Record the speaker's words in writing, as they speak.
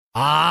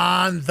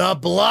On the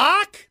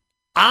block,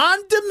 on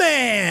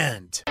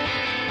demand.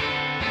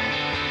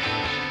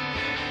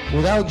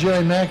 Without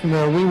Jerry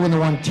McNamara, we wouldn't have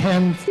won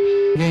 10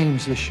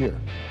 games this year.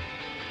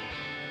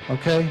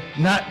 Okay?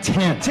 Not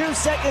 10. 2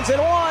 seconds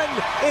and 1.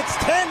 It's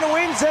 10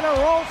 wins in a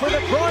row for the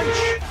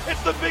Crunch.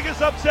 It's the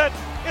biggest upset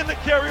in the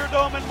Carrier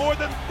Dome in more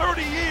than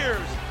 30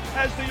 years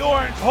as the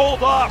Orange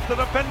hold off the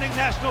defending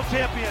national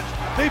champions.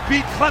 They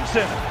beat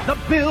Clemson. The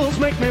Bills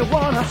make me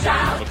wanna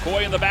shout.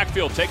 McCoy in the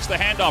backfield takes the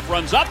handoff,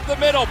 runs up the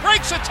middle,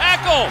 breaks a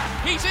tackle.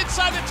 He's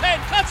inside the 10,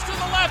 cuts to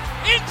the left,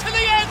 into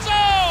the end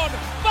zone.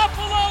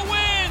 Buffalo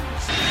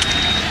wins.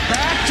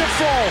 Back to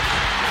Folk.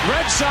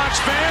 Red Sox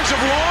fans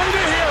have longed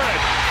to hear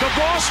it. The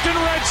Boston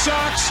Red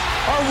Sox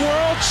are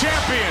world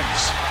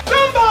champions.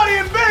 Somebody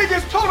in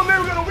Vegas told them they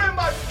were going to win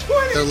by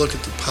 20. Gotta look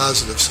at the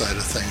positive side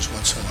of things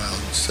once in a while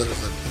instead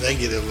of the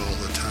negative all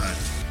the time.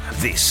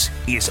 This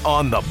is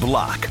On the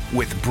Block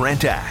with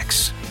Brent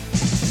Axe.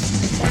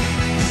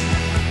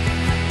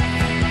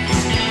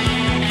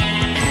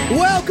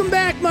 Welcome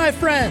back, my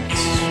friends.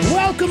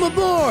 Welcome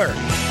aboard.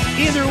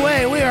 Either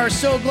way, we are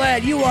so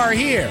glad you are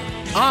here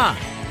on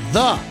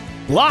the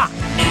block.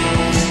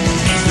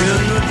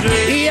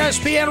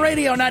 ESPN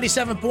Radio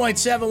 97.7,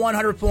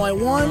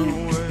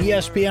 100.1.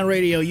 ESPN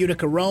Radio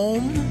Utica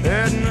Rome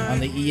on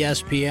the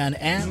ESPN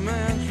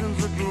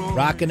app.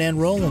 Rocking and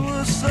rolling.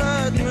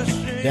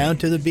 Down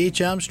to the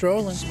beach I'm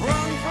strolling.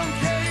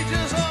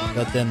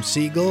 Got them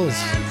seagulls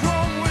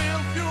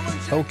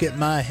poke at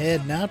my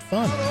head, not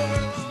fun.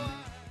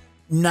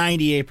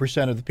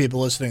 98% of the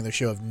people listening to the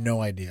show have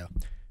no idea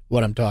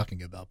what I'm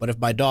talking about. But if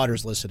my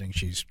daughter's listening,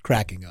 she's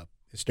cracking up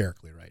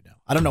hysterically right now.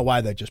 I don't know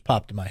why that just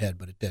popped in my head,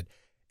 but it did.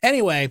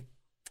 Anyway,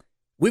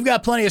 we've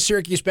got plenty of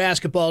Syracuse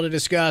basketball to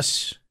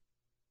discuss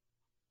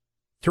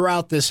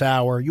throughout this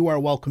hour. You are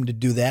welcome to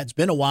do that. It's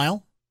been a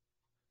while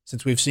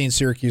since we've seen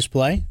Syracuse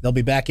play. They'll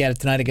be back at it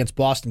tonight against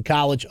Boston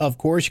College. Of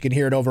course, you can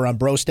hear it over on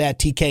Brostat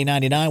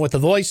TK99 with the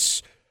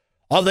voice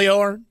of the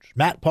Orange,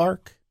 Matt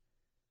Park.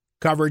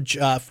 Coverage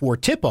for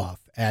tip-off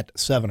at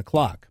 7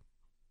 o'clock.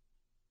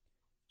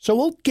 So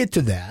we'll get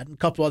to that and a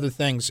couple other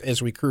things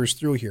as we cruise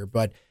through here.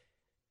 But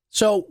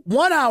so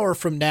 1 hour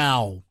from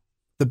now,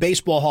 the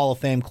Baseball Hall of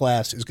Fame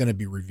class is going to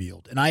be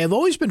revealed. And I have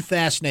always been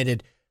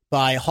fascinated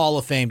by Hall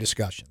of Fame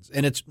discussions.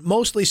 And it's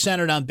mostly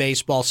centered on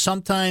baseball.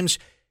 Sometimes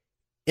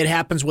it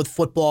happens with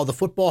football. The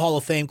Football Hall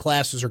of Fame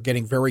classes are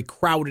getting very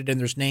crowded, and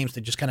there's names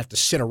that just kind of have to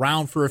sit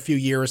around for a few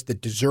years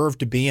that deserve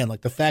to be in.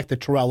 Like the fact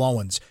that Terrell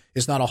Owens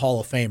is not a Hall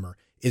of Famer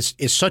is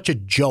such a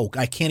joke.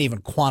 I can't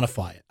even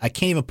quantify it. I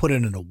can't even put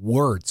it into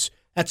words.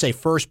 That's a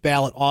first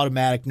ballot,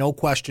 automatic, no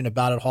question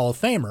about it, Hall of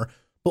Famer.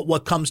 But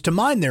what comes to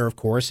mind there, of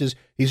course, is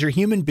these are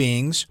human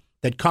beings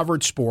that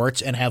covered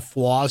sports and have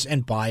flaws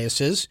and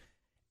biases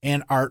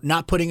and are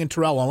not putting in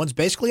Terrell Owens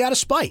basically out of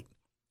spite.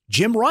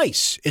 Jim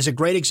Rice is a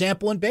great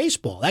example in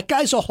baseball. That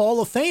guy's a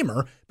Hall of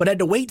Famer, but had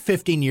to wait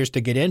 15 years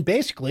to get in,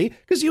 basically,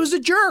 because he was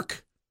a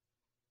jerk.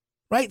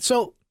 Right?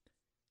 So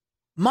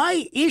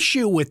my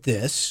issue with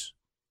this,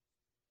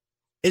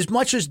 as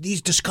much as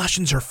these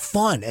discussions are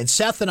fun, and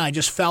Seth and I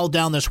just fell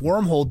down this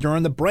wormhole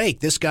during the break.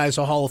 This guy's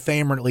a Hall of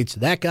Famer, and it leads to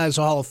that guy's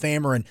a Hall of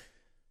Famer, and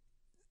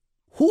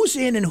who's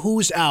in and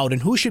who's out,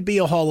 and who should be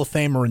a Hall of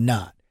Famer and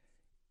not,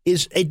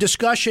 is a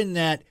discussion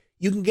that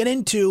you can get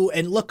into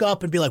and look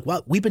up and be like,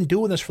 well, we've been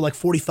doing this for like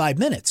 45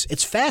 minutes.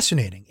 It's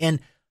fascinating, and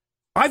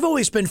I've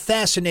always been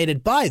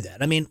fascinated by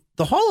that. I mean,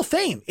 the Hall of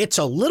Fame, it's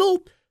a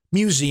little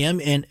museum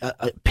in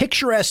a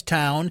picturesque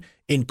town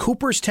in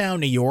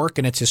Cooperstown, New York,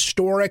 and it's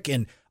historic,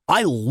 and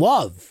I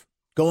love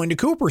going to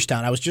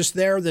Cooperstown. I was just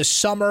there this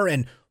summer,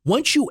 and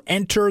once you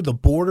enter the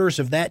borders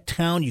of that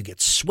town, you get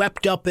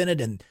swept up in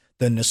it, and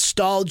the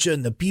nostalgia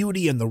and the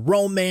beauty and the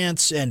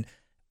romance, and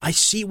I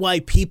see why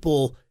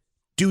people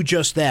do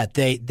just that.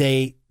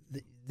 They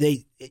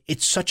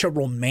it's such a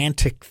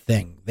romantic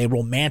thing. They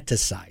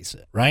romanticize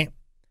it, right?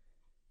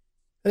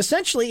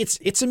 Essentially,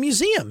 it's a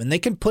museum, and they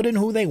can put in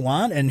who they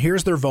want, and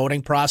here's their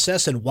voting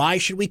process, and why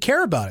should we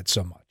care about it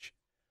so much?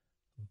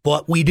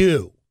 But we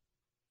do.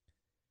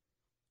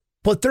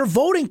 But their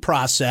voting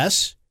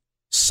process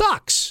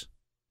sucks.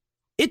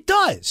 It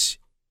does.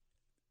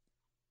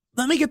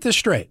 Let me get this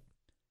straight.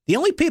 The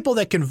only people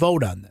that can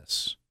vote on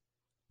this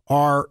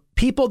are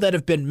people that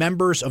have been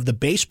members of the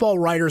Baseball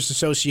Writers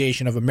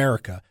Association of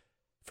America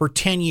for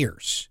 10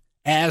 years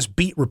as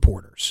beat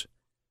reporters.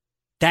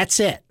 That's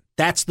it.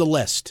 That's the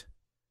list.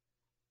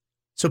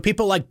 So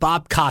people like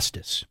Bob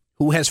Costas,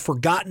 who has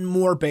forgotten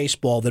more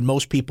baseball than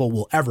most people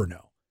will ever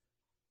know,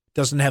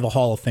 doesn't have a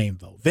Hall of Fame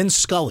vote. Vin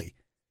Scully.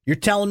 You're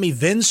telling me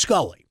Vin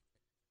Scully,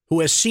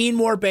 who has seen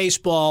more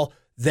baseball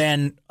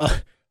than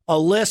a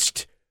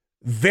list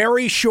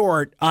very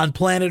short on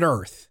planet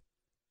Earth,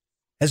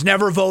 has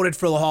never voted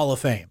for the Hall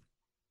of Fame.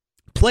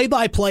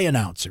 Play-by-play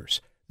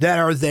announcers that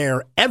are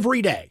there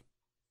every day,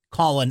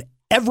 calling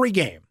every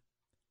game,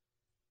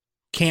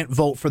 can't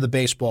vote for the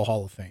Baseball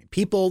Hall of Fame.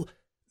 People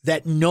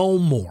that know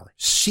more,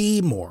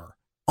 see more,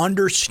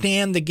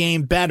 understand the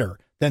game better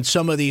than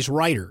some of these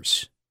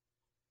writers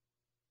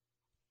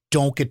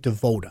don't get to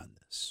vote on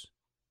this.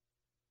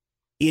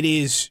 It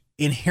is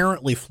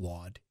inherently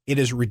flawed. It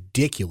is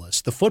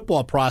ridiculous. The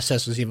football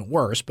process is even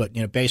worse, but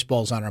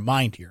baseball's on our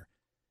mind here.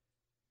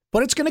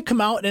 But it's going to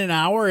come out in an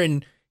hour,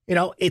 and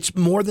it's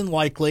more than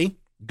likely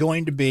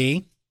going to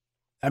be.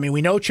 I mean,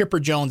 we know Chipper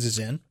Jones is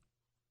in.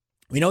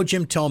 We know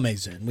Jim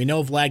Thome's in. We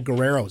know Vlad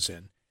Guerrero's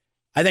in.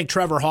 I think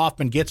Trevor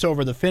Hoffman gets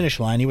over the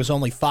finish line. He was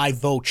only 5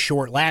 votes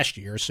short last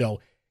year,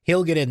 so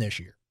he'll get in this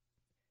year.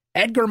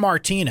 Edgar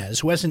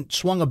Martinez, who hasn't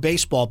swung a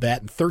baseball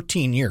bat in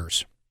 13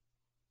 years,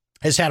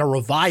 has had a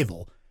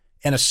revival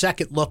and a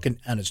second look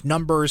on his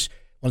numbers,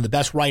 one of the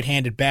best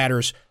right-handed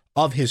batters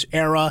of his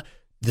era.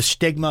 The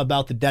stigma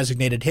about the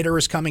designated hitter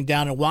is coming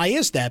down. And why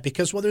is that?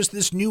 Because, there's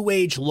this new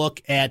age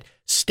look at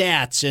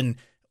stats, and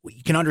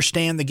you can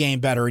understand the game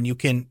better, and you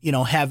can,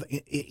 have,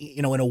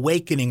 an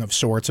awakening of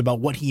sorts about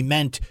what he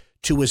meant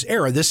to his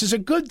era. This is a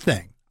good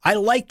thing. I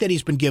like that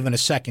he's been given a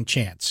second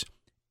chance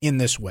in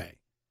this way,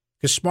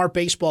 because smart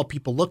baseball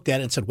people looked at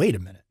it and said, wait a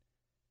minute,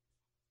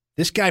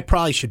 this guy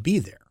probably should be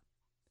there.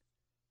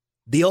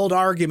 The old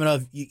argument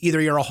of either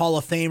you're a Hall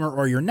of Famer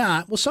or you're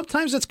not, well,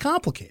 sometimes it's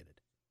complicated.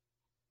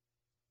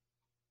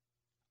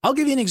 I'll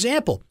give you an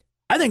example.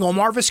 I think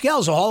Omar Vizquel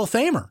is a Hall of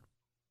Famer.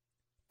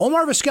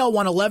 Omar Vizquel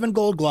won 11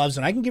 Gold Gloves,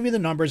 and I can give you the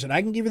numbers, and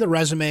I can give you the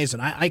resumes,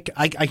 and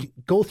I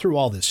go through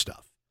all this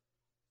stuff.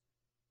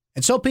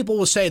 And so people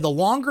will say the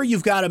longer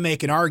you've got to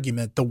make an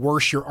argument, the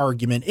worse your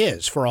argument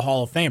is for a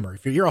Hall of Famer.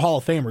 If you're a Hall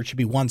of Famer, it should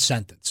be one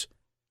sentence,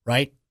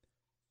 right?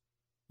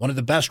 One of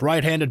the best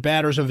right-handed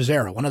batters of his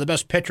era, one of the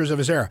best pitchers of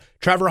his era.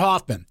 Trevor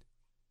Hoffman,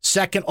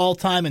 second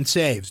all-time in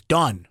saves,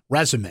 done,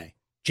 resume.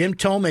 Jim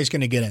Thome's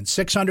going to get in,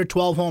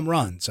 612 home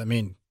runs. I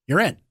mean,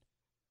 you're in.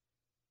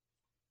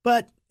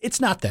 But it's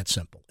not that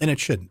simple, and it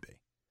shouldn't be.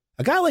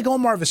 A guy like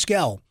Omar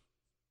Vizquel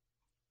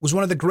was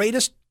one of the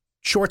greatest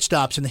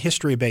shortstops in the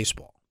history of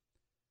baseball.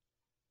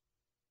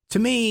 To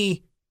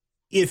me,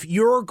 if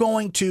you're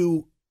going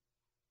to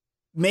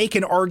make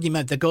an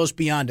argument that goes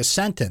beyond a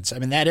sentence, I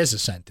mean, that is a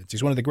sentence.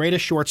 He's one of the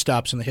greatest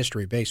shortstops in the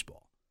history of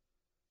baseball.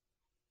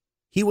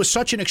 He was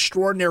such an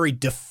extraordinary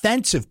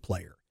defensive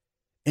player,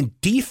 and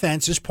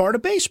defense is part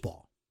of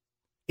baseball.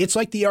 It's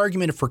like the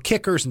argument for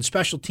kickers and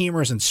special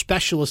teamers and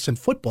specialists in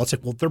football. It's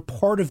like, well, they're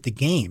part of the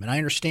game, and I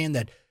understand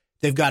that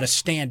they've got to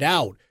stand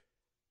out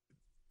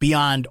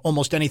beyond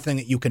almost anything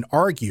that you can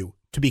argue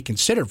to be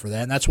considered for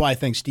that, and that's why I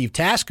think Steve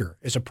Tasker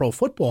is a Pro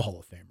Football Hall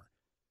of Famer.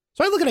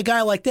 So I look at a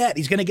guy like that.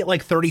 He's going to get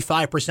like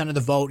 35% of the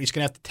vote. He's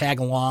going to have to tag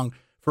along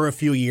for a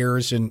few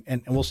years, and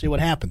we'll see what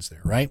happens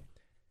there, right?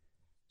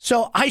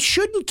 So I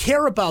shouldn't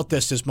care about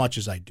this as much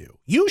as I do.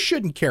 You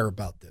shouldn't care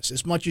about this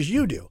as much as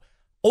you do.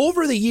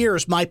 Over the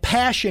years, my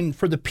passion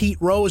for the Pete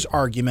Rose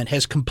argument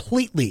has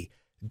completely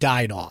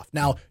died off.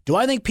 Now, do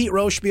I think Pete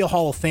Rose should be a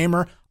Hall of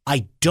Famer?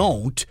 I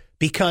don't,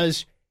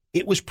 because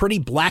it was pretty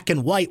black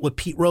and white what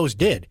Pete Rose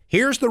did.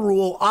 Here's the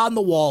rule on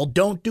the wall.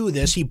 Don't do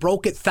this. He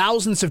broke it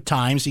thousands of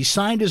times. He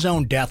signed his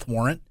own death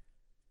warrant.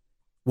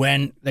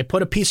 When they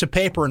put a piece of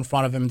paper in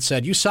front of him and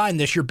said, you signed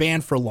this, you're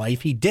banned for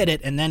life. He did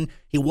it, and then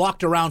he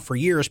walked around for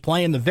years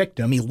playing the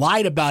victim. He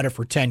lied about it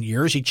for 10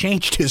 years. He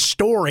changed his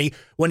story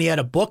when he had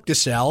a book to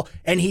sell,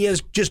 and he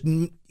has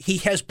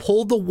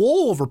pulled the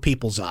wool over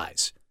people's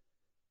eyes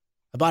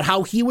about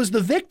how he was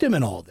the victim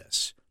in all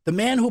this. The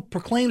man who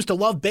proclaims to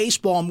love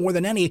baseball more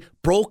than any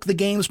broke the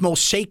game's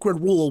most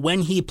sacred rule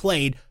when he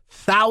played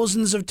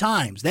thousands of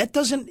times. That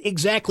doesn't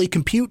exactly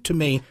compute to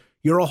me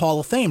you're a Hall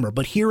of Famer,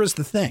 but here is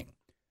the thing.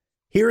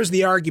 Here is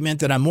the argument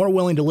that I'm more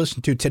willing to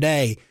listen to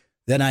today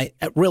than I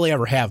really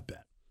ever have been.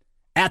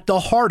 At the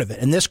heart of it,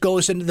 and this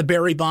goes into the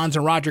Barry Bonds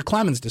and Roger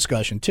Clemens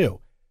discussion too.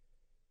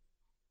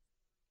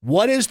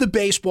 What is the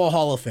Baseball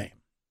Hall of Fame?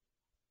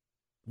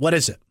 What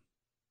is it?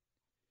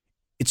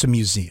 It's a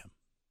museum.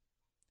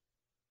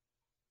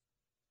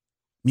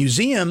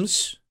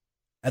 Museums,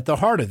 at the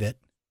heart of it,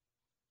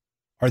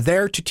 are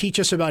there to teach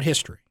us about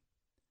history.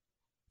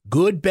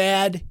 Good,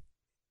 bad,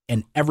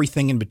 and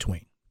everything in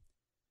between.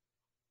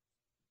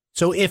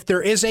 So if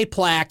there is a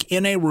plaque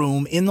in a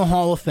room in the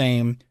Hall of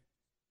Fame,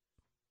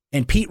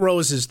 and Pete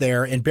Rose is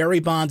there, and Barry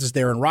Bonds is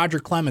there, and Roger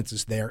Clemens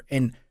is there,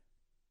 and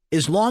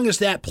as long as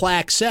that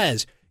plaque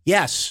says,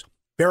 yes,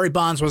 Barry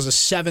Bonds was a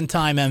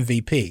 7-time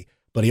MVP,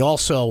 but he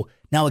also,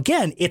 now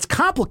again, it's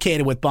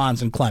complicated with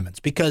Bonds and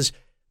Clemens because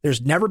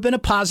there's never been a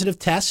positive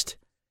test.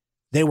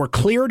 They were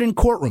cleared in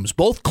courtrooms.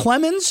 Both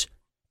Clemens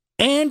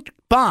and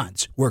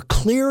Bonds were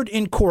cleared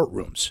in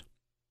courtrooms.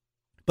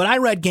 But I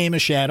read Game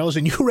of Shadows,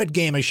 and you read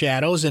Game of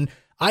Shadows, and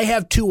I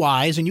have 2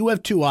 eyes, and you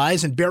have 2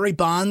 eyes, and Barry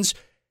Bonds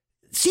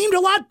seemed a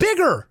lot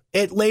bigger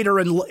later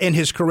in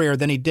his career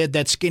than he did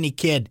that skinny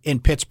kid in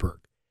Pittsburgh.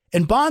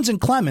 And Bonds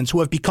and Clemens, who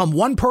have become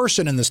one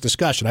person in this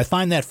discussion, I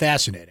find that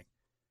fascinating.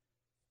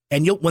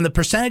 And when the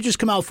percentages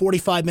come out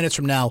 45 minutes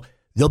from now,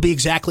 they'll be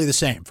exactly the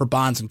same for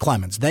Bonds and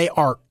Clemens. They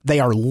are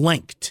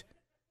linked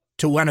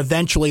to when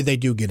eventually they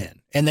do get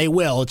in. And they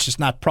will. It's just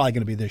not probably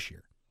going to be this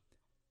year.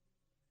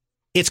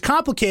 It's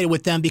complicated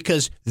with them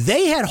because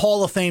they had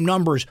Hall of Fame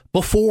numbers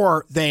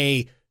before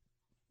they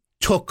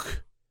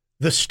took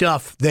the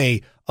stuff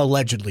they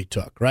allegedly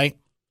took, right?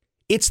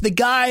 It's the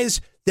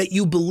guys that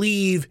you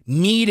believe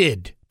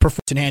needed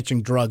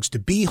performance-enhancing drugs to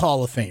be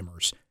Hall of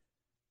Famers,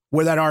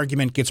 where that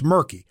argument gets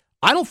murky.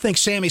 I don't think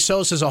Sammy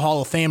Sosa is a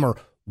Hall of Famer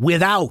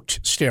without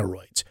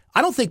steroids.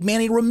 I don't think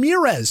Manny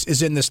Ramirez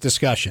is in this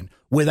discussion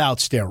without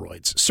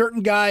steroids.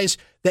 Certain guys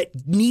that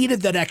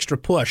needed that extra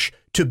push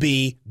to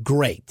be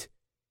great.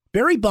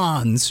 Barry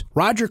Bonds,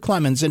 Roger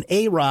Clemens, and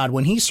A-Rod,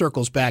 when he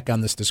circles back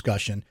on this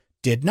discussion,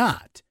 did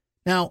not.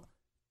 Now,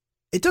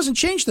 it doesn't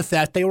change the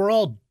fact they were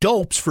all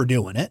dopes for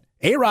doing it.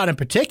 A-Rod in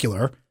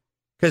particular,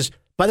 because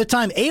by the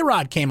time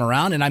A-Rod came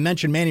around, and I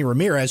mentioned Manny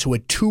Ramirez, who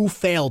had 2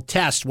 failed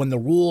tests when the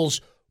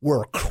rules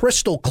were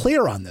crystal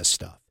clear on this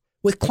stuff.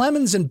 With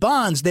Clemens and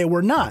Bonds, they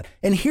were not.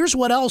 And here's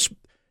what else,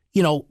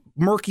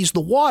 murkies the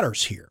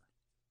waters here.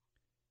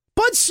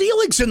 Bud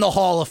Selig's in the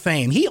Hall of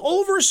Fame. He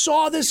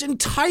oversaw this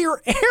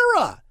entire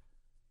era.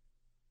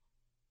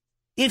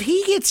 If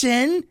he gets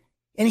in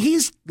and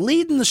he's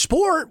leading the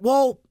sport,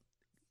 well,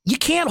 you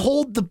can't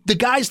hold the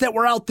guys that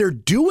were out there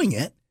doing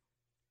it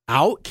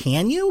out,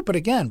 can you? But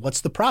again,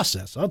 what's the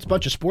process? Well, it's a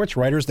bunch of sports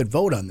writers that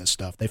vote on this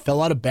stuff. They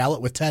fill out a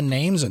ballot with 10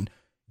 names and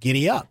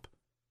giddy up.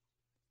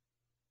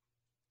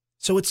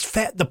 So it's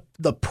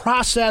the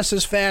process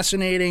is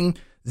fascinating.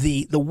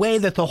 The way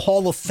that the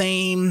Hall of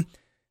Fame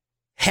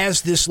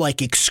has this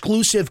like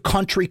exclusive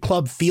country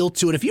club feel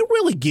to it. If you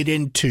really get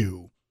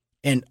into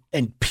and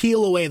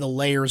peel away the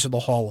layers of the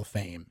Hall of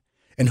Fame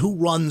and who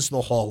runs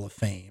the Hall of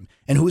Fame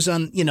and who's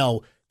on,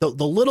 the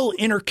little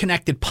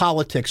interconnected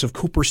politics of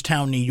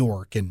Cooperstown, New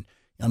York. And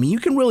I mean, you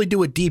can really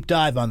do a deep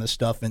dive on this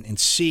stuff and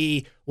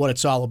see what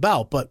it's all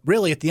about. But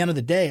really, at the end of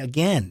the day,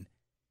 again,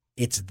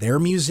 it's their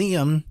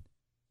museum.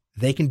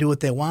 They can do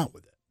what they want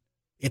with it.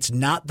 It's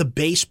not the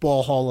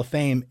Baseball Hall of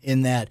Fame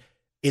in that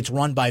it's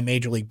run by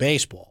Major League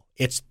Baseball.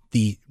 It's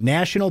the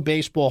National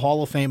Baseball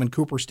Hall of Fame in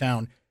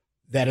Cooperstown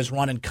that is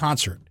run in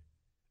concert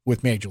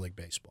with Major League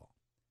Baseball.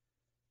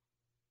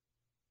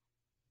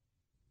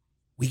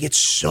 We get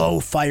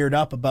so fired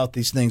up about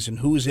these things and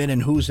who's in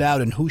and who's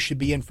out and who should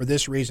be in for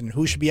this reason and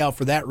who should be out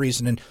for that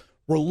reason. And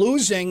we're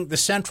losing the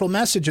central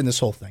message in this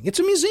whole thing. It's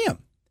a museum.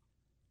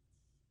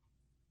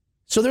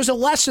 So there's a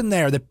lesson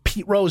there that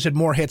Pete Rose had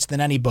more hits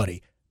than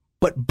anybody,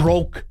 but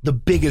broke the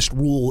biggest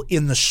rule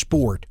in the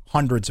sport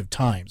hundreds of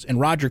times. And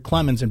Roger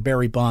Clemens and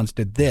Barry Bonds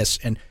did this.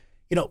 And,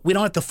 we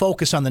don't have to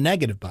focus on the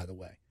negative, by the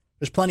way.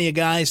 There's plenty of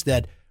guys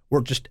that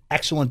were just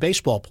excellent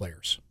baseball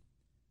players.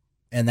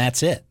 And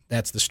that's it.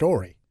 That's the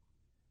story.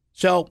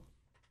 So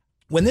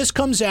when this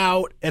comes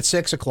out at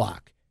 6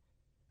 o'clock,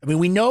 I mean,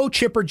 we know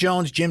Chipper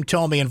Jones, Jim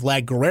Thome, and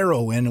Vlad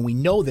Guerrero win, and we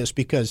know this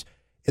because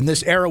in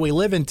this era we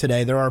live in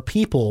today, there are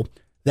people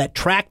that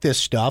track this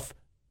stuff,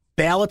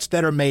 ballots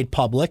that are made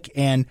public,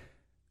 and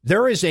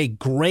there is a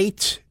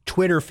great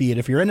Twitter feed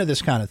if you're into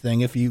this kind of thing.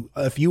 If you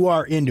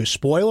are into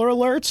spoiler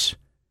alerts,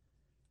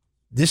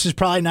 this is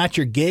probably not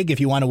your gig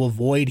if you want to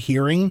avoid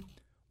hearing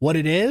what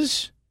it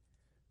is.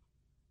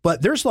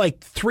 But there's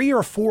like 3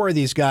 or 4 of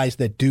these guys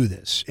that do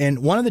this. And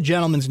one of the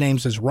gentlemen's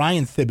names is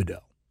Ryan Thibodeau.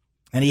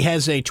 And he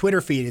has a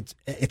Twitter feed.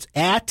 It's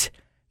at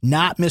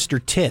not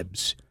Mr.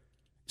 Tibbs.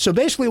 So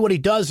basically what he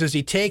does is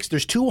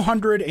there's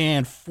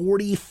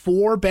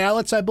 244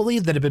 ballots, I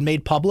believe, that have been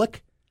made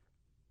public.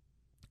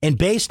 And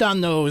based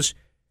on those,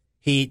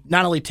 he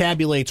not only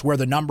tabulates where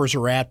the numbers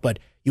are at, but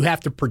you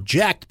have to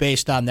project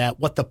based on that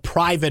what the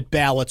private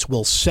ballots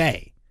will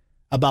say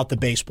about the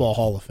Baseball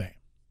Hall of Fame.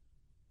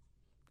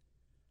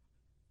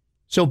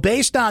 So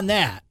based on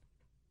that,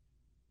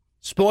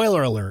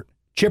 spoiler alert,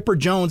 Chipper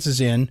Jones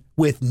is in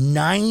with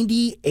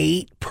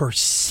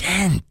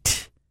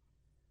 98%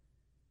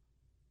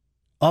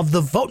 of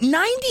the vote.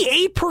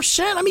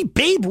 98%? I mean,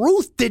 Babe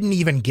Ruth didn't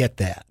even get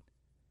that.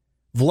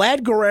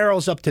 Vlad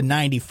Guerrero's up to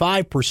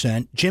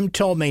 95%. Jim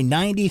Thome,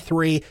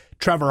 93%.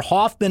 Trevor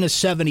Hoffman is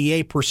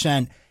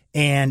 78%.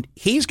 And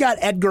he's got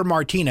Edgar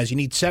Martinez. You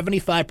need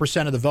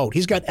 75% of the vote.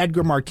 He's got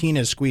Edgar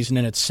Martinez squeezing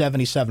in at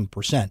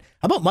 77%.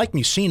 How about Mike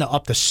Mussina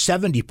up to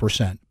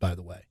 70%, by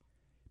the way?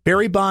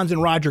 Barry Bonds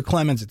and Roger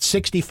Clemens at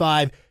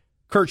 65%.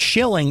 Curt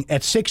Schilling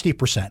at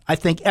 60%. I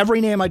think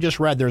every name I just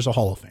read, there's a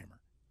Hall of Famer.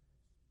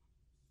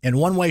 In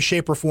one way,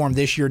 shape, or form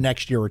this year,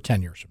 next year, or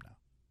 10 years from now.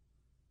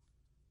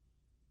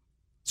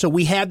 So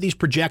we have these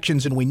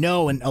projections, and we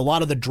know, and a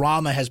lot of the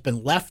drama has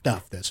been left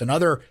off this.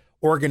 Another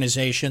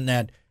organization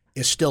that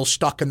is still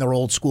stuck in their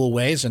old school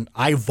ways, and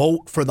I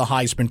vote for the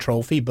Heisman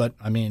Trophy, but,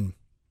 I mean,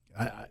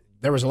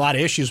 there was a lot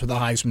of issues with the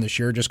Heisman this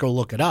year. Just go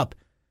look it up.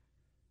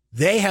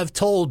 They have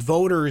told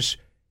voters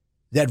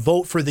that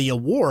vote for the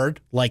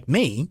award, like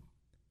me,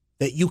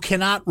 that you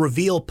cannot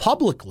reveal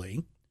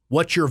publicly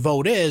what your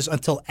vote is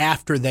until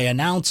after they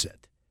announce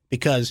it,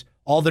 because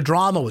all the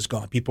drama was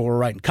gone. People were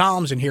writing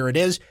columns, and here it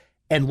is.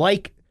 And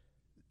like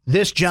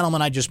this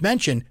gentleman I just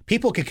mentioned,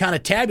 people could kind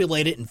of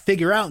tabulate it and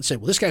figure out and say,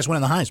 well, this guy's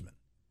winning the Heisman.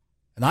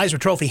 And the Heisman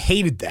Trophy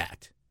hated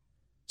that.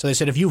 So they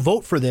said, if you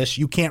vote for this,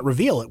 you can't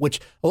reveal it, which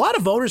a lot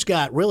of voters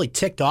got really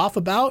ticked off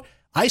about.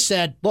 I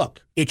said,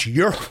 look, it's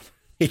your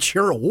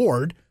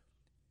award.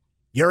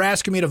 You're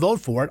asking me to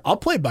vote for it. I'll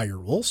play by your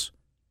rules.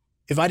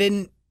 If I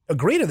didn't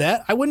agree to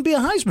that, I wouldn't be a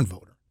Heisman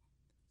voter.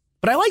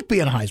 But I like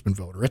being a Heisman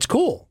voter. It's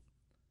cool.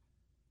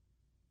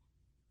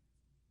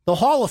 The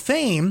Hall of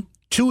Fame,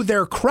 to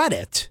their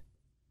credit,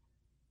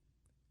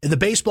 the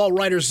Baseball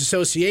Writers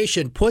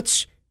Association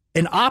puts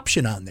an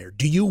option on there.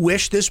 Do you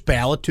wish this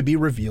ballot to be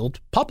revealed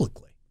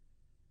publicly?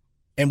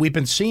 And we've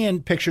been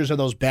seeing pictures of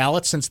those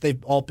ballots since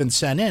they've all been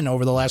sent in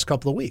over the last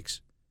couple of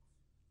weeks.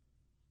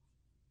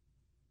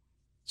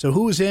 So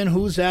who's in,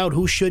 who's out,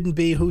 who shouldn't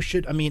be, who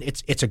should. I mean,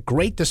 it's a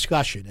great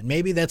discussion. And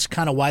maybe that's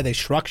kind of why they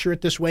structure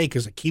it this way,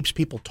 because it keeps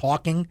people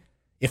talking.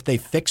 If they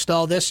fixed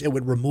all this, it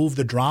would remove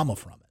the drama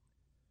from it.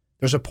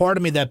 There's a part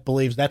of me that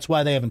believes that's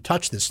why they haven't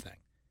touched this thing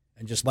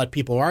and just let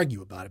people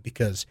argue about it,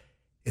 because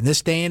in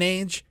this day and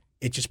age,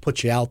 it just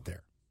puts you out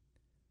there.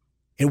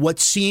 And what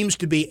seems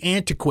to be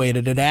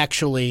antiquated, it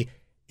actually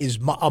is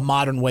a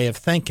modern way of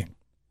thinking.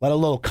 Let a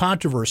little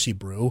controversy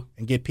brew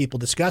and get people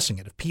discussing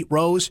it. If Pete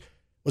Rose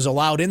was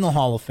allowed in the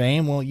Hall of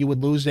Fame, well, you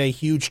would lose a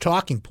huge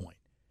talking point.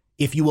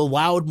 If you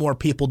allowed more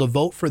people to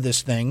vote for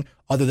this thing,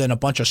 other than a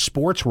bunch of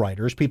sports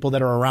writers, people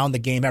that are around the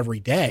game every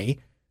day,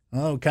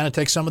 well, it kind of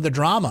takes some of the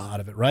drama out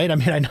of it, right? I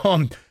mean, I know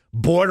I'm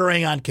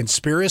bordering on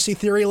conspiracy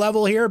theory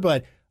level here,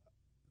 but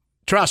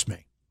trust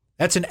me,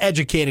 that's an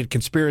educated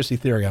conspiracy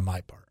theory on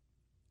my part.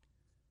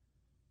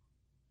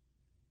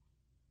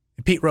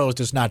 And Pete Rose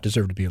does not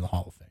deserve to be in the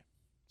Hall of Fame,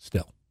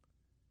 still.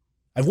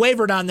 I've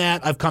wavered on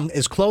that. I've come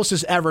as close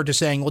as ever to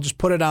saying we'll just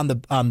put it on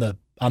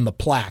the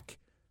plaque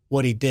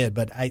what he did,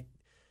 but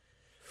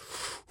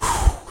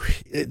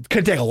it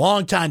could take a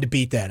long time to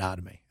beat that out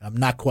of me. I'm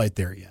not quite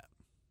there yet.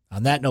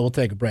 On that note, we'll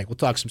take a break. We'll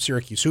talk some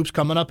Syracuse hoops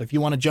coming up. If you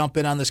want to jump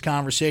in on this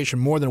conversation,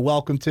 more than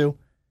welcome to.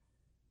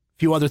 A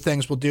few other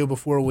things we'll do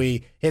before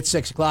we hit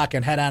 6 o'clock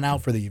and head on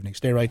out for the evening.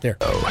 Stay right there.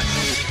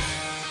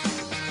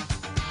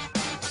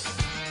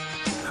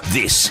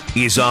 This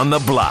is On the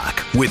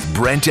Block with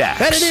Brent Axe.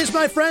 And it is,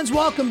 my friends.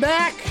 Welcome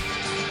back.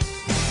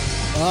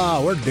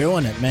 Oh, we're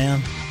doing it,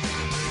 man.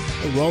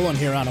 We're rolling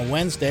here on a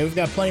Wednesday. We've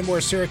got plenty more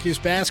Syracuse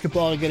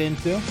basketball to get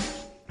into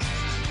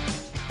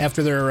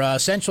after their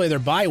essentially their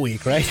bye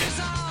week, right?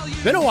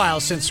 Been a while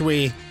since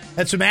we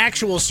had some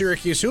actual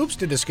Syracuse hoops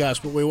to discuss,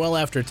 but we will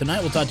after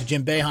tonight. We'll talk to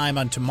Jim Boeheim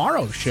on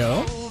tomorrow's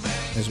show,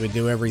 as we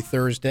do every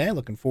Thursday.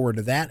 Looking forward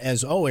to that.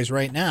 As always,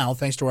 right now,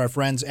 thanks to our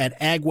friends at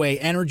Agway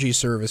Energy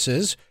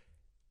Services.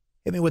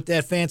 Hit me with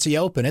that fancy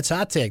open. It's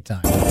hot take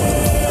time.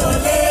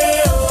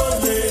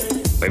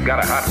 We've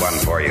got a hot one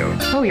for you.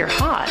 Oh, you're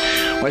hot.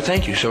 Why,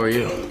 thank you. So are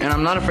you. And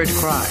I'm not afraid to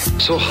cry.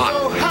 So hot.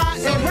 So hot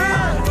it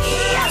hurts.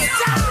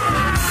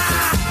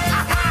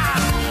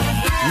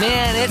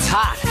 Man, it's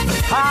hot.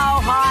 How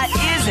hot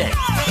is it?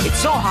 It's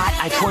so hot,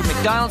 I poured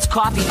McDonald's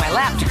coffee in my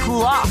lap to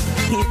cool off.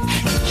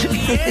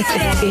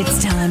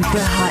 It's time for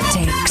Hot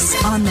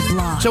Takes on the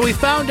Block. So we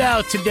found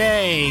out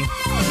today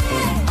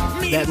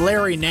that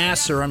Larry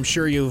Nassar, I'm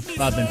sure you've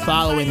been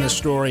following this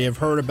story, have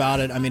heard about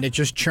it. I mean, it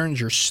just churns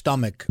your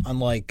stomach,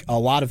 unlike a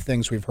lot of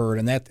things we've heard,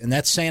 and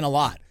that's saying a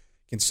lot,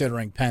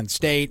 considering Penn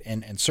State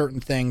and certain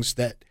things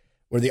that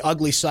where the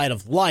ugly side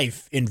of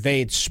life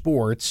invades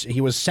sports. He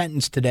was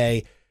sentenced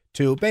today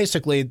to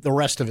basically the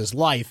rest of his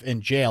life in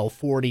jail,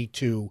 40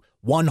 to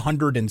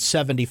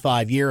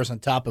 175 years on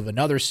top of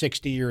another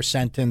 60-year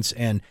sentence.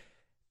 And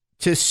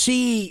to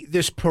see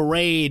this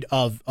parade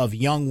of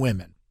young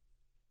women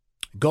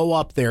go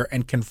up there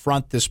and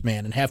confront this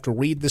man and have to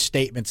read the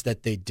statements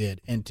that they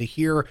did and to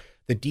hear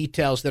the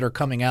details that are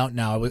coming out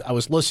now. I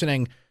was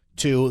listening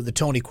to the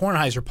Tony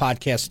Kornheiser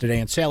podcast today,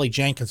 and Sally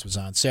Jenkins was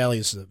on. Sally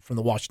is from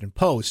the Washington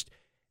Post.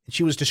 And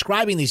she was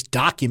describing these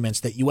documents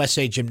that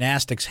USA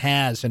Gymnastics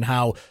has and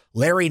how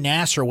Larry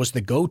Nassar was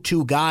the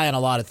go-to guy on a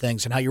lot of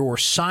things and how you were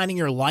signing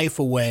your life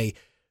away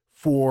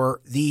for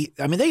they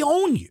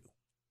own you.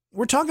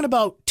 We're talking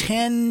about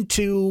 10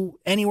 to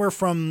anywhere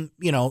from,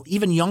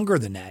 even younger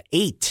than that,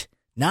 8,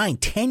 9,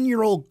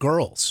 10-year-old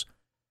girls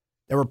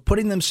that were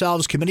committing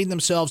themselves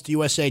to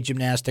USA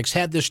Gymnastics,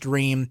 had this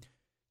dream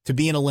to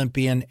be an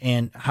Olympian,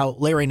 and how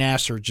Larry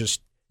Nassar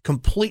just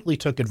completely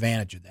took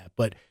advantage of that.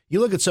 But you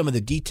look at some of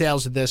the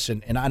details of this,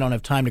 and I don't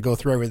have time to go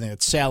through everything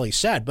that Sally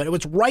said, but it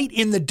was right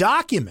in the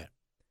document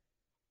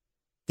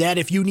that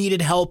if you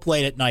needed help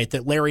late at night,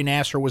 that Larry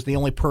Nassar was the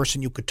only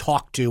person you could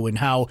talk to, and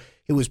how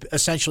he was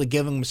essentially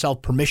giving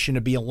himself permission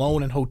to be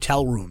alone in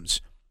hotel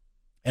rooms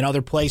and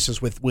other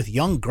places with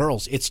young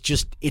girls. It's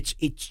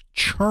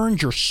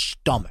churned your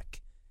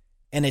stomach,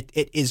 and it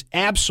is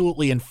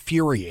absolutely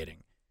infuriating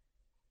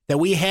that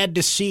we had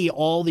to see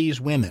all these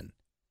women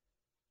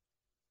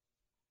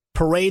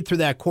parade through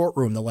that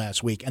courtroom the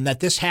last week, and that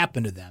this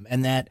happened to them,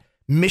 and that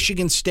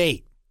Michigan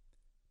State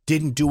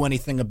didn't do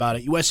anything about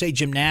it. USA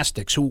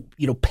Gymnastics, who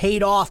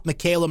paid off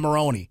Michaela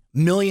Maroney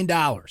 $1 million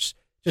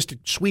just to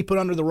sweep it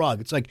under the rug.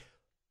 It's like,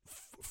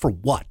 for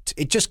what?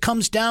 It just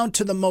comes down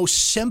to the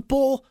most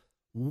simple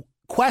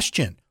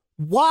question: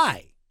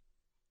 why?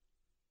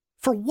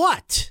 For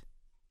what?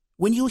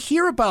 When you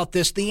hear about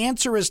this, the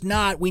answer is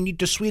not we need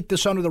to sweep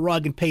this under the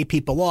rug and pay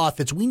people off.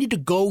 It's we need to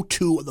go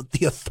to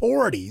the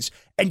authorities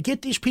and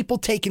get these people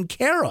taken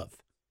care of.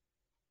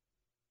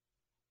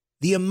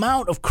 The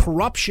amount of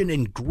corruption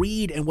and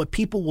greed and what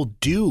people will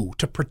do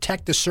to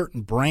protect a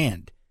certain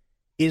brand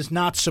is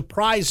not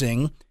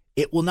surprising.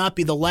 It will not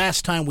be the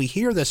last time we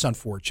hear this,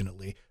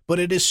 unfortunately, but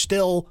it is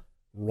still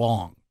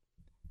wrong.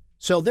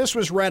 So this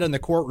was read in the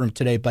courtroom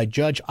today by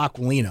Judge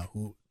Aquilina,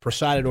 who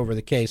presided over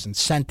the case and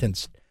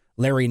sentenced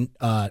Larry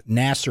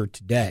Nasser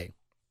today.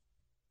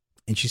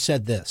 And she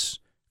said this,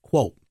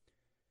 quote,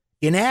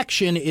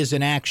 "Inaction is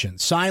inaction.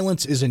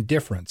 Silence is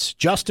indifference.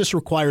 Justice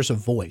requires a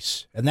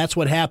voice." And that's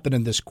what happened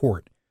in this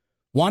court.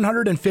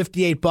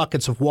 158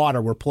 buckets of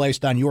water were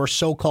placed on your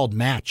so-called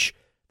match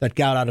that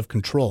got out of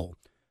control.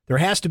 There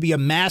has to be a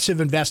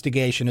massive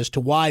investigation as to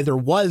why there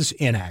was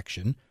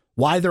inaction,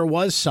 why there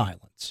was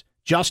silence.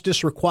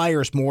 Justice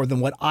requires more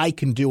than what I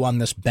can do on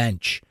this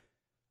bench.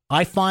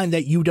 I find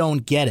that you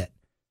don't get it,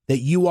 that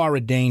you are a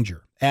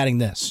danger. Adding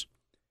this.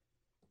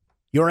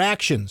 Your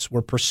actions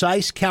were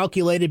precise,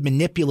 calculated,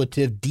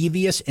 manipulative,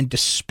 devious, and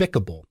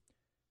despicable.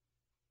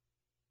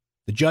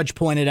 The judge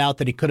pointed out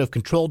that he could have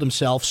controlled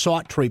himself,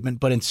 sought treatment,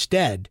 but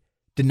instead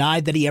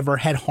denied that he ever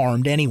had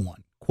harmed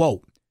anyone.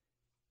 Quote,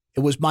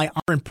 "It was my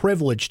honor and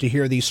privilege to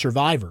hear these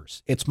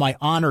survivors. It's my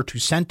honor to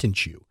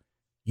sentence you.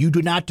 You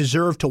do not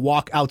deserve to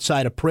walk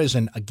outside a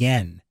prison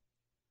again."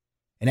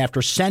 And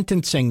after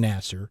sentencing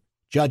Nasser,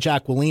 Judge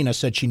Aquilina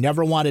said she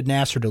never wanted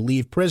Nasser to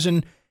leave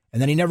prison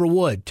and that he never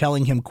would,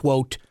 telling him,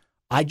 quote,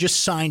 "I just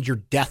signed your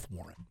death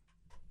warrant."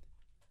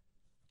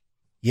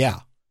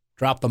 Yeah,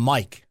 drop the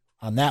mic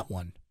on that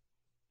one.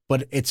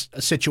 But it's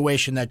a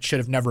situation that should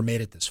have never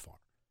made it this far.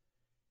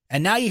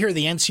 And now you hear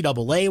the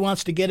NCAA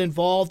wants to get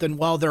involved, and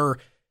while their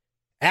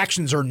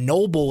actions are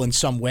noble in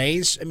some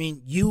ways, I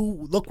mean,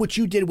 you look what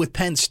you did with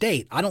Penn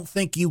State. I don't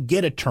think you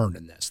get a turn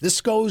in this.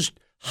 This goes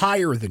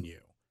higher than you.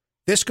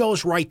 This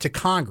goes right to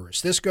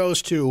Congress. This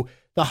goes to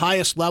the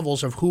highest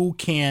levels of who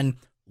can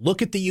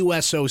look at the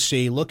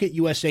USOC, look at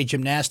USA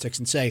Gymnastics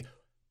and say,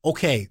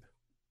 okay,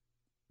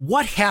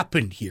 what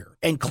happened here?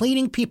 And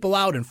cleaning people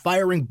out and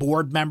firing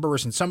board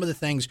members and some of the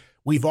things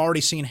we've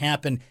already seen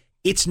happen,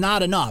 it's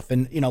not enough.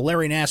 And, you know,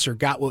 Larry Nasser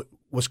got what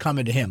was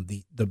coming to him,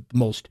 the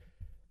most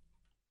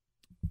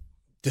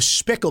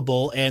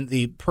despicable and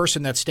the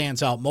person that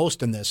stands out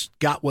most in this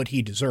got what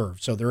he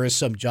deserved. So there is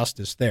some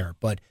justice there.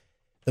 But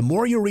the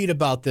more you read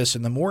about this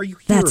and the more you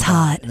hear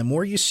about it and the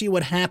more you see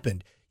what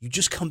happened, you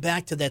just come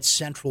back to that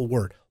central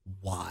word.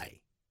 Why?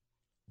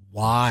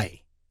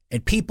 Why?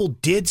 And people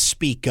did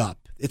speak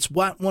up. It's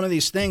one of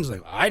these things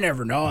like, I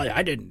never know.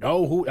 I didn't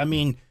know who. I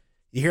mean,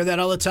 you hear that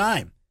all the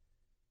time.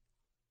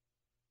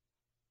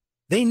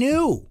 They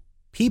knew.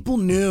 People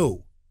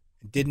knew.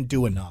 Didn't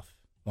do enough.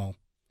 Well, at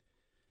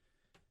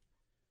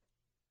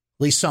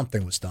least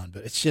something was done.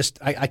 But it's just,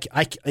 I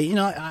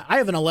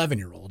have an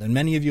 11-year-old, and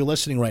many of you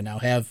listening right now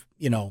have,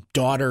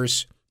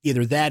 daughters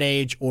either that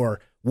age or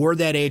were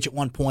that age at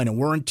one point, and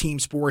we're in team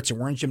sports and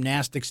we're in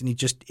gymnastics, and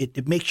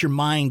it makes your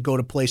mind go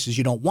to places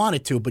you don't want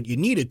it to, but you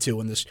need it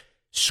to in this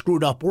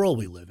screwed up world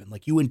we live in.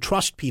 Like, you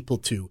entrust people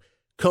to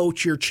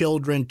coach your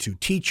children, to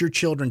teach your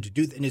children, to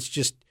do, and it's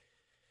just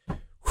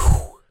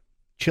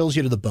chills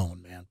you to the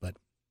bone, man. But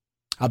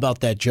how about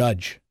that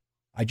judge?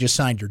 I just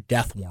signed your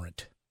death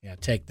warrant. Yeah,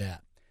 take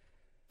that.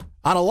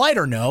 On a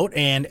lighter note,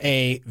 and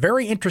a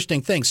very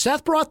interesting thing,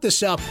 Seth brought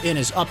this up in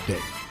his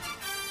update.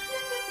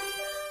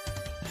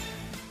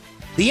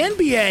 The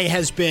NBA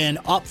has been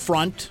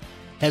upfront,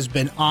 has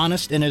been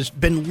honest, and has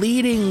been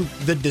leading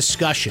the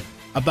discussion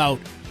about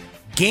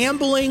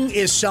gambling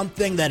is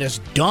something that is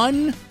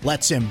done.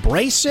 Let's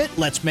embrace it.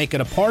 Let's make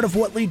it a part of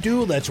what we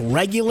do. Let's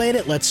regulate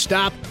it. Let's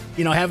stop,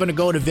 having to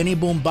go to Vinny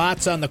Boom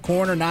Bots on the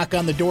corner, knock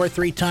on the door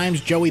 3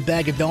 times, Joey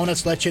Bag of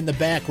Donuts, let you in the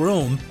back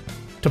room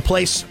to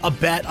place a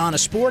bet on a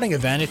sporting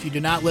event if you do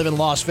not live in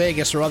Las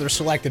Vegas or other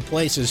selected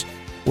places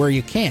where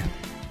you can.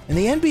 And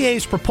the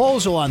NBA's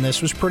proposal on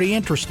this was pretty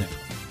interesting.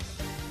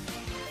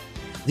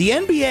 The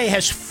NBA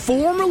has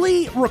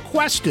formally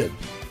requested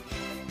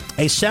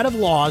a set of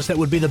laws that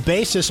would be the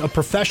basis of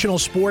professional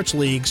sports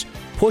leagues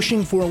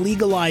pushing for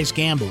legalized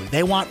gambling.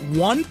 They want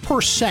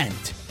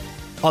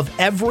 1% of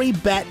every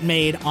bet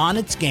made on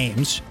its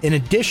games in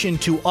addition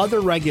to other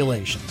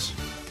regulations,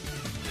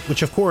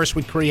 which of course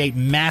would create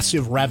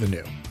massive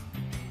revenue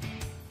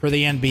for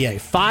the NBA.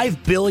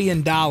 $5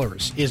 billion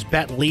is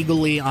bet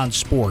legally on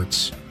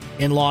sports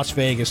in Las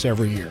Vegas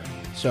every year.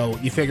 So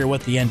you figure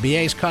what the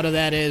NBA's cut of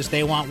that is.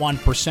 They want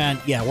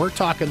 1%. Yeah, we're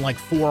talking like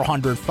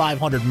 $400,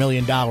 $500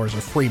 million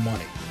of free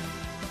money.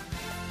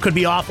 Could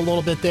be off a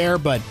little bit there,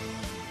 but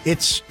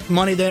it's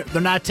money that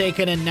they're not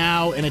taking in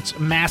now, and it's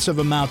massive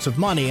amounts of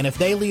money. And if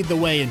they lead the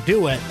way and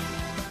do it,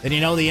 then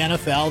the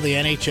NFL, the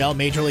NHL,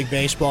 Major League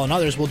Baseball, and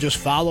others will just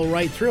follow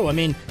right through. I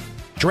mean,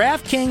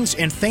 DraftKings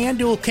and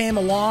FanDuel came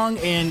along,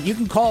 and you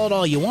can call it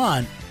all you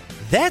want.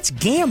 That's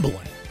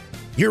gambling.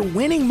 You're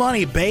winning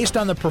money based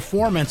on the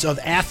performance of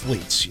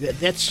athletes.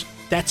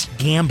 That's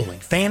gambling.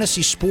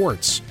 Fantasy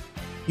sports.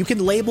 You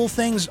can label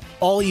things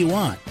all you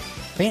want.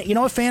 You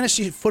know what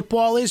fantasy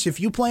football is? If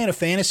you play in a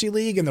fantasy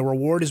league and the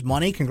reward is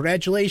money,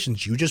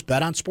 congratulations. You just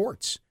bet on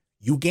sports.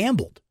 You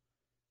gambled.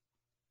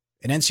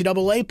 an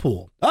NCAA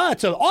pool. Oh,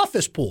 it's an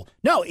office pool.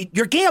 No,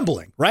 you're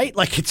gambling, right?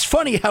 Like, it's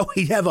funny how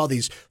we have all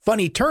these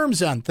funny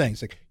terms on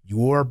things. Like,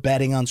 you're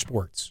betting on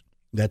sports.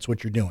 That's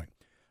what you're doing.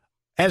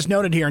 As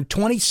noted here, in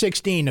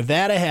 2016,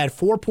 Nevada had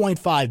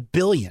 $4.5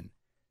 billion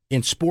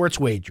in sports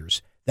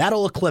wagers.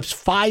 That'll eclipse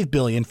 $5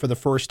 billion for the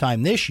first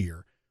time this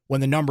year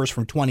when the numbers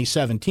from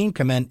 2017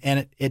 come in,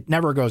 and it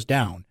never goes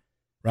down,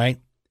 right?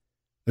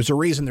 There's a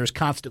reason there's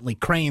constantly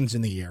cranes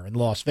in the air in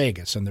Las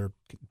Vegas, and they're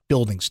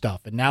building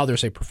stuff. And now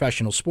there's a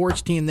professional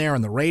sports team there,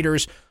 and the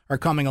Raiders are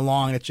coming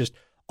along. It's just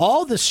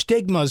all the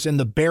stigmas and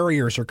the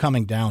barriers are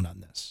coming down on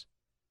this.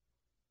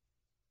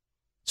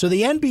 So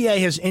the NBA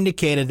has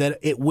indicated that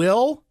it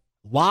will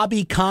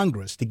lobby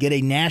Congress to get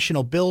a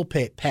national bill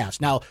passed.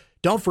 Now,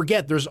 don't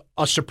forget, there's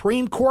a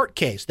Supreme Court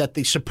case that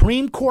the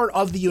Supreme Court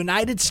of the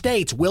United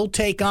States will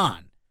take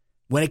on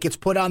when it gets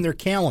put on their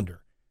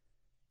calendar.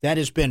 That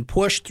has been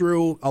pushed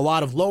through a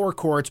lot of lower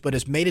courts, but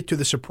has made it to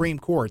the Supreme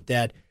Court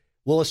that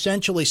will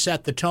essentially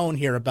set the tone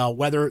here about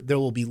whether there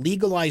will be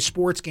legalized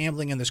sports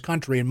gambling in this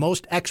country. And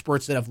most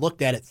experts that have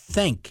looked at it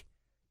think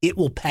it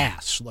will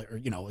pass.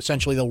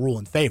 Essentially they'll rule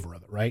in favor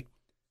of it, right?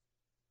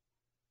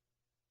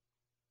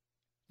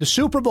 The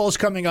Super Bowl is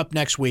coming up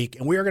next week,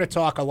 and we are going to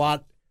talk a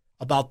lot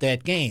about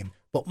that game.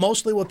 But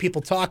mostly what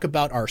people talk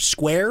about are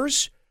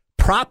squares,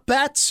 prop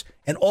bets,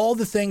 and all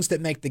the things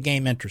that make the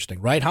game interesting,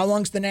 right? How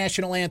long's the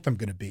national anthem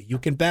going to be? You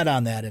can bet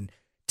on that and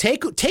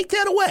take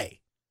that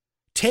away.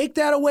 Take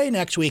that away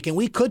next week, and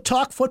we could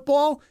talk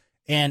football,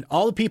 and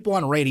all the people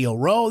on Radio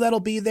Row that'll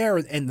be there,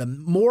 and the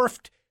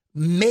morphed,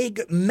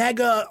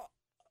 mega,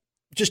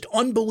 just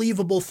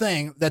unbelievable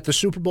thing that the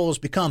Super Bowl has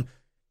become.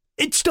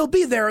 It'd still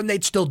be there, and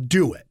they'd still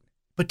do it.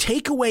 But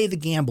take away the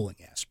gambling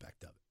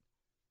aspect of it.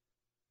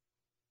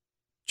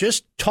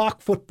 Just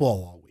talk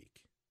football all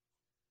week.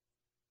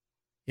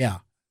 Yeah,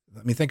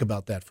 let me think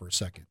about that for a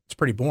second. It's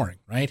pretty boring,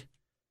 right?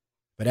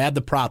 But add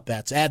the prop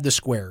bets, add the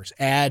squares,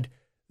 add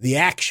the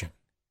action.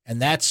 And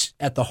that's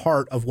at the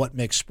heart of what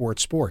makes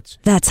sports sports.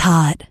 That's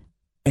hot.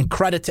 And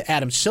credit to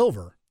Adam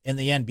Silver in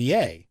the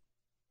NBA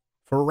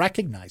for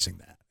recognizing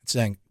that and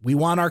saying, we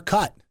want our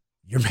cut.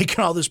 You're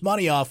making all this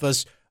money off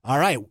us. All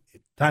right,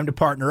 time to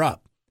partner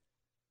up.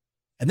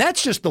 And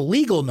that's just the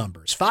legal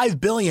numbers. $5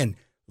 billion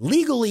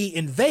legally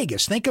in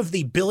Vegas. Think of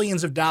the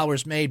billions of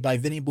dollars made by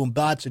Vinny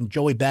Boombots and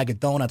Joey Bag of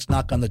Donuts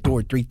knock on the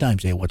door 3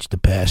 times. Hey, what's the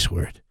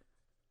password?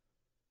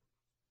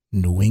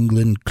 New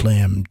England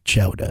clam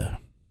chowder.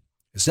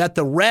 Is that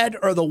the red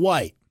or the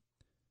white?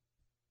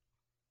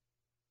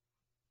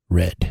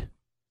 Red.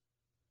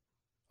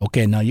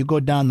 Okay, now you go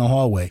down the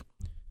hallway.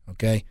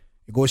 Okay?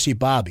 You go see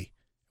Bobby.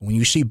 When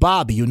you see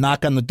Bobby, you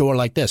knock on the door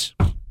like this.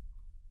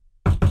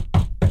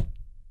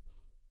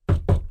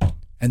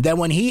 And then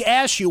when he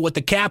asks you what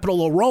the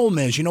capital of Rome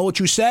is, you know what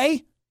you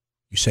say?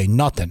 You say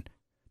nothing.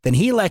 Then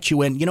he lets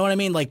you in. You know what I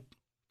mean? Like,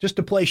 just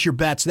to place your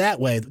bets that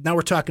way. Now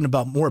we're talking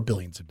about more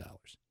billions of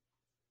dollars.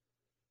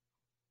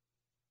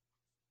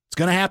 It's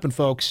going to happen,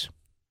 folks.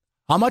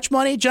 How much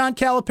money, John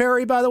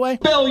Calipari, by the way?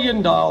 $1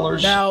 billion.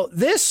 Now,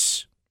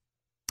 this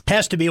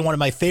has to be one of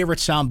my favorite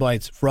sound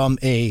bites from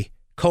a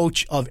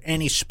coach of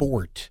any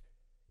sport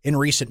in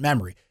recent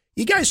memory.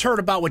 You guys heard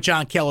about what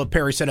John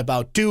Calipari said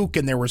about Duke,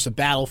 and there was a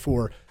battle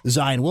for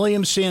Zion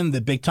Williamson,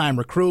 the big-time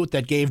recruit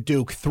that gave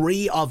Duke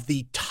 3 of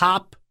the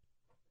top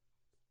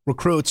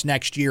recruits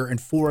next year and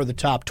 4 of the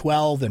top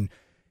 12. And,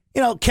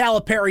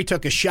 Calipari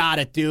took a shot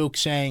at Duke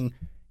saying,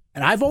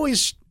 and I've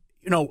always,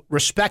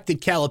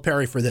 respected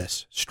Calipari for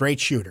this, straight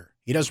shooter.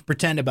 He doesn't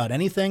pretend about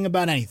anything.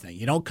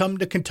 You don't come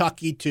to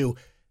Kentucky to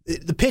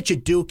the pitch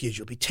at Duke is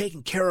you'll be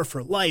taken care of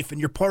for life, and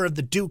you're part of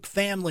the Duke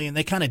family, and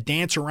they kind of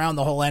dance around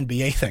the whole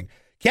NBA thing.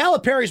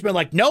 Calipari's been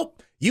like,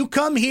 nope, you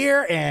come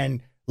here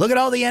and look at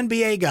all the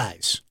NBA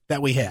guys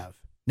that we have.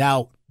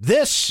 Now,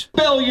 this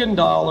 $1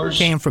 billion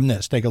came from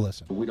this. Take a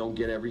listen. We don't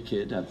get every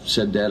kid. I've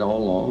said that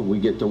all along. We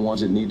get the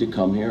ones that need to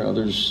come here.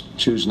 Others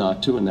choose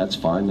not to, and that's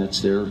fine.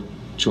 That's their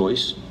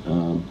choice.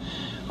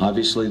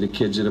 Obviously, the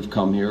kids that have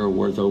come here are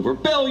worth over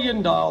 $1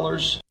 billion.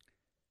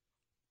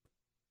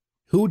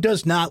 Who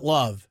does not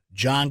love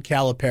John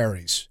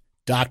Calipari's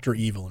Dr.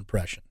 Evil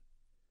impression?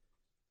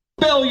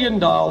 $1 billion.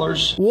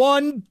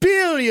 $1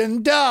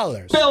 billion.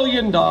 $1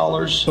 billion.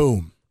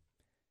 Boom.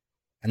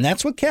 And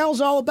that's what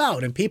Cal's all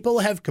about. And people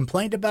have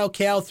complained about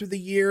Cal through the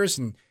years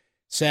and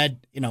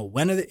said,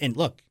 when are they, and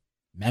look,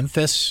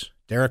 Memphis,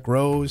 Derrick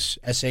Rose,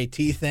 SAT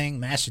thing,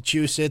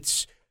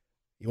 Massachusetts,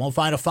 you won't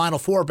find a Final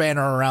Four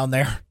banner around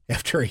there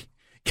after he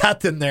got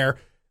them there.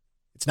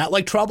 It's not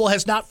like trouble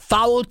has not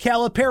followed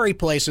Calipari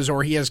places,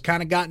 or he has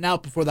kind of gotten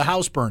out before the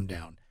house burned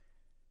down.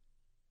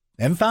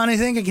 They haven't found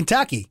anything in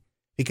Kentucky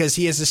because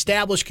he has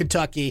established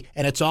Kentucky,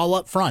 and it's all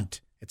up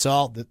front. It's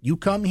all, you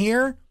come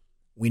here,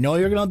 we know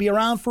you're going to be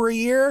around for a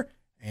year,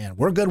 and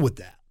we're good with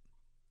that.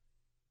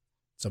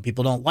 Some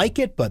people don't like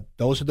it, but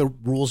those are the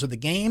rules of the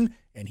game,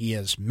 and he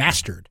has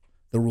mastered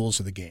the rules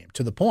of the game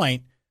to the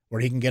point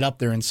where he can get up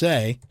there and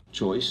say,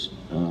 choice.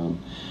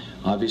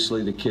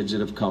 Obviously, the kids that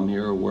have come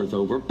here are worth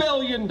over $1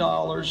 billion.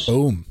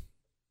 Boom.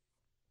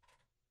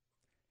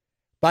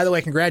 By the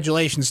way,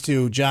 congratulations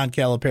to John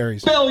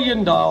Calipari's. $1 billion.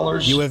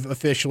 You have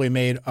officially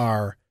made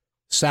our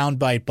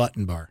soundbite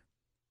button bar.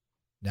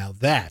 Now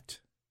that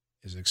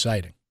is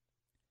exciting.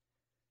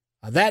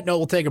 On that note,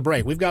 we'll take a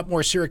break. We've got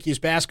more Syracuse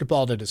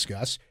basketball to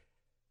discuss.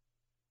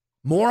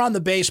 More on the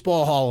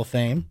Baseball Hall of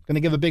Fame. Going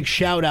to give a big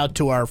shout out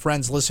to our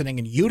friends listening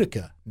in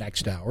Utica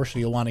next hour, so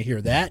you'll want to hear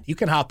that. You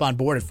can hop on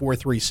board at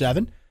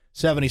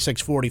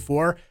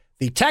 437-7644.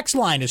 The text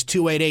line is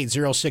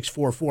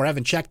 288-0644. I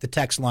haven't checked the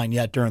text line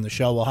yet during the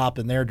show. We'll hop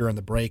in there during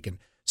the break and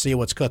see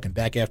what's cooking.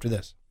 Back after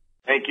this.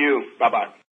 Thank you. Bye-bye.